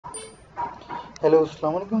Hello,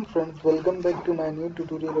 Assalamualaikum friends. Welcome back to my new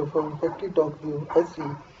tutorial of our FactoryTalk view SE.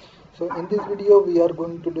 So in this video we are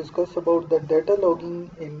going to discuss about the data logging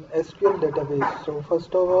in SQL database. So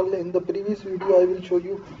first of all, in the previous video I will show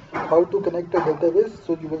you how to connect a database.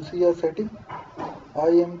 So you will see a setting. I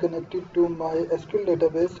am connected to my SQL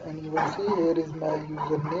database and you will see here is my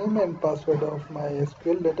username and password of my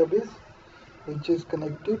SQL database which is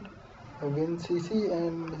connected WinCC,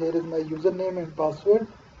 and here is my username and password.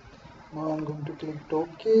 Now I'm going to click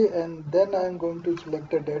OK, and then I'm going to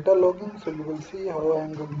select a data logging. So you will see how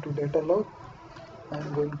I'm going to data log.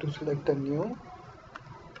 I'm going to select a new,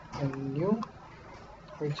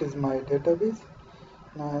 which is my database.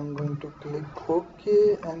 Now I'm going to click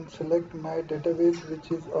OK and select my database,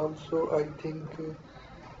 which is also, I think,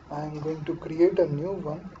 I'm going to create a new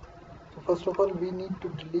one. So first of all, we need to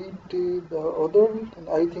delete the other, and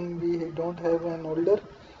I think we don't have an older.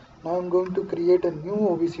 Now I'm going to create a new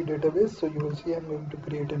OVC database. So you will see I'm going to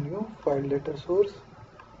create a new file data source,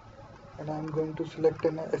 and I'm going to select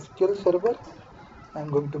an SQL server.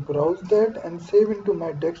 I'm going to browse that and save into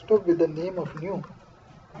my desktop with the name of new.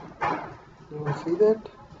 You will see that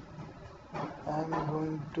I'm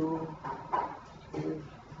going to save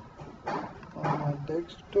on my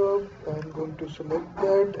desktop. I'm going to select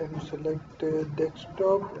that and select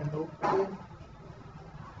desktop and OK.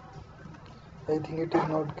 I think it is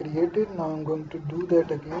not created. Now I'm going to do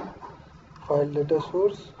that again. File data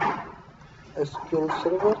source, SQL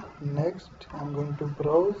server. Next, I'm going to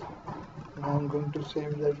browse. Now I'm going to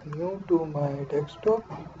save that new to my desktop.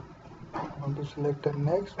 I'm going to select a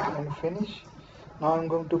next and finish. Now I'm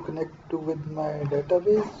going to connect with my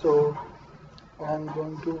database. So I'm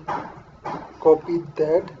going to copy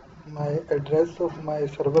that, my address of my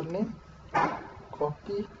server name.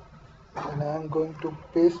 Copy, and I'm going to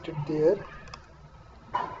paste it there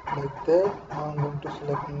like that. Now I'm going to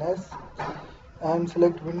select next and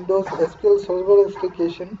select Windows SQL Server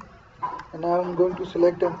application, and now I'm going to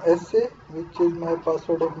select an SA, which is my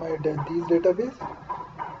password of my these database,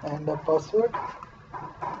 and a password,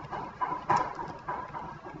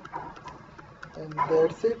 and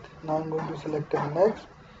that's it. Now I'm going to select a next.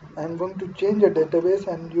 I'm going to change a database,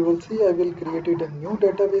 and you will see I will create it a new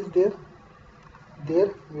database there.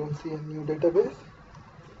 There you will see a new database.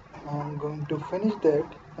 I'm going to finish that,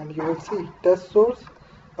 and you will see test source.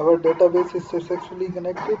 Our database is successfully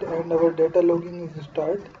connected and our data logging is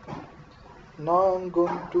start. Now I'm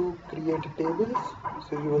going to create tables.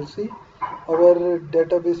 So you will see our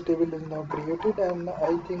database table is now created, and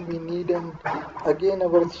I think we need again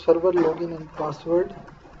our server login and password.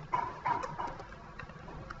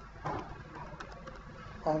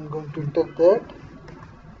 I'm going to enter that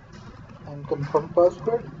and confirm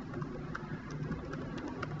password.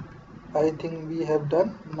 I think we have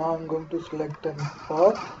done. Now I'm going to select a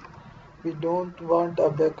path. We don't want a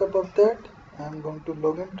backup of that. I'm going to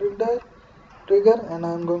login trigger, and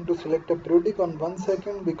I'm going to select a periodic on 1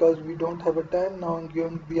 second because we don't have a time. Now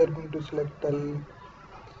we are going to select a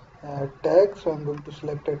tag. So I'm going to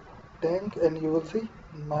select a tag, and you will see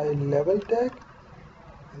my level tag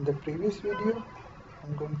in the previous video.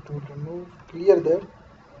 I'm going to clear that,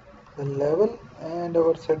 the level and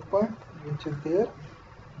our set point which is there.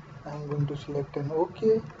 I'm going to select an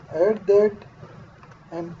OK, add that,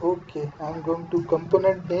 and OK. I'm going to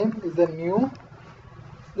component name is the new,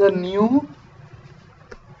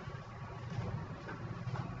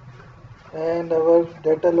 and our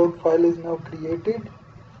data log file is now created.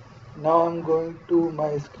 Now I'm going to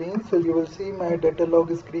my screen. So you will see my data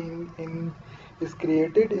log screen is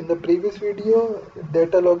created. In the previous video,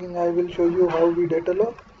 data logging, I will show you how we data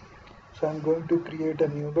log. So I'm going to create a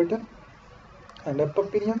new button, and up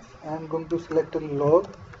appearance I'm going to select a log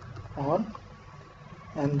on,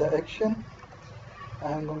 and the action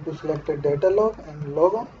I'm going to select a data log and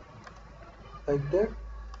log on like that.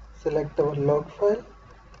 Select our log file,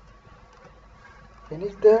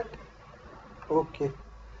 finish that. OK.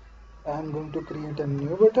 I'm going to create a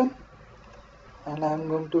new button, and I'm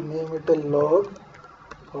going to name it a log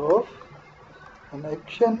of an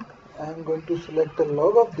action. I'm going to select a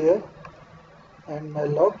log of there and my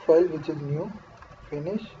log file which is new,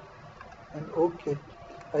 finish, and OK.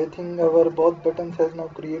 I think our both buttons has now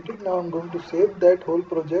created. Now I'm going to save that whole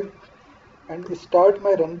project and start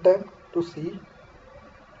my runtime to see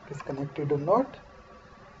it is connected or not.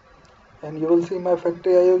 And you will see my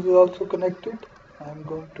factory IO is also connected. I'm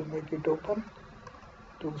going to make it open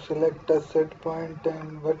to select a set point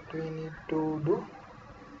and what we need to do.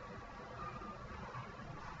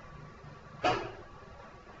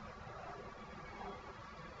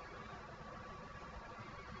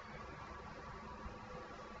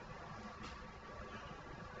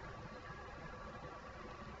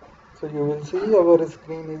 So you will see our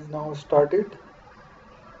screen is now started,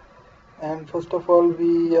 and first of all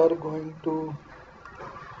we are going to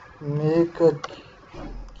make a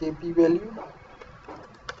KP value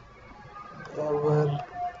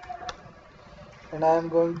and I am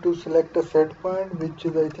going to select a set point which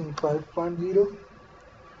is I think 5.0,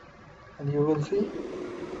 and you will see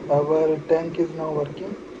our tank is now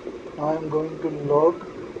working. Now I am going to log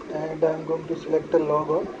and I am going to select a log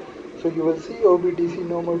on. So you will see OBDC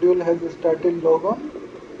no module has started log on,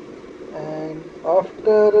 and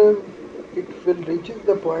after it will reaches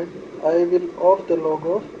the point I will off the log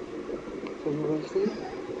off. So you will see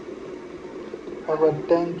our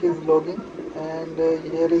tank is logging, and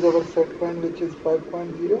here is our set point which is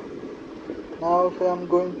 5.0. Now if I am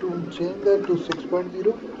going to change that to 6.0,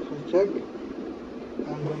 so check,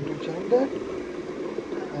 I am going to change that,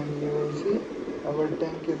 and you will see our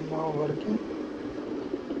tank is now working.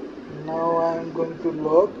 Now I am going to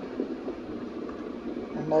log,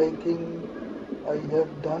 and I think I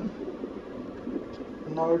have done.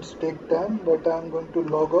 Now it's take time, but I am going to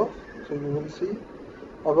log off. So you will see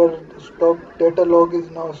our stop data log is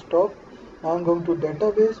now stopped. Now I am going to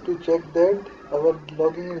database to check that our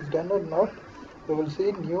logging is done or not. You will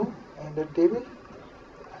see new and a table,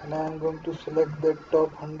 and I am going to select the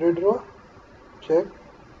top 100 row, check.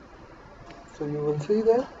 So you will see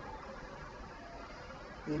that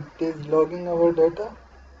it is logging our data.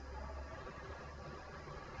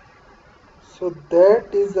 So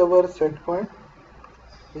that is our set point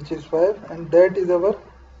which is 5, and that is our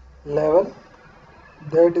level.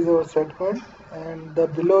 That is our set point, and the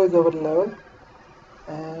below is our level,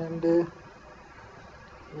 and you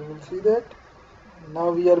will see that.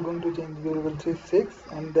 Now we are going to change, we will see 6,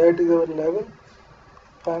 and that is our level.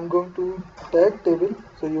 If I am going to tag table,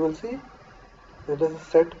 so you will see there is a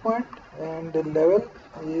set point and the level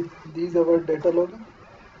is these our data logging.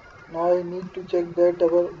 Now I need to check that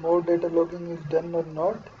our more data logging is done or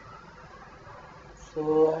not.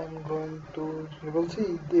 So I am going to, you will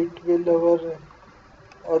see it will our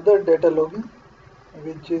other data logging,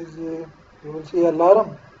 which is you will see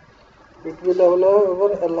alarm. It will allow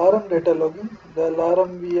our alarm data logging. The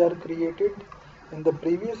alarm we are created in the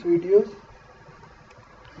previous videos.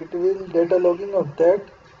 It will data logging of that.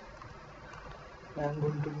 I am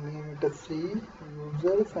going to name it as C,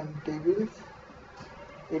 users and tables.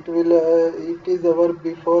 It will it is our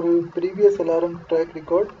before previous alarm track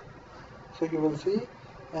record. So you will see,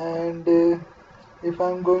 and if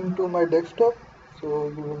I am going to my desktop, so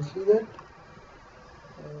you will see that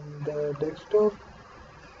in the desktop.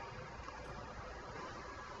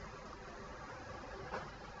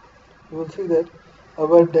 You will see that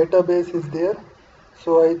our database is there.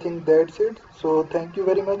 So I think that's it. So thank you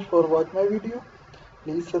very much for watching my video.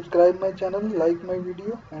 Please subscribe my channel, like my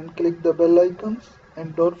video, and click the bell icons,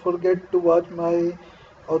 and don't forget to watch my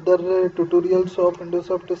other tutorials of Windows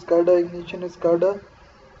SCADA, Ignition SCADA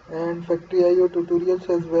and Factory IO tutorials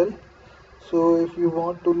as well. So if you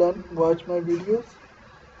want to learn, watch my videos.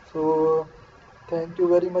 So thank you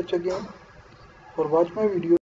very much again for watching my video.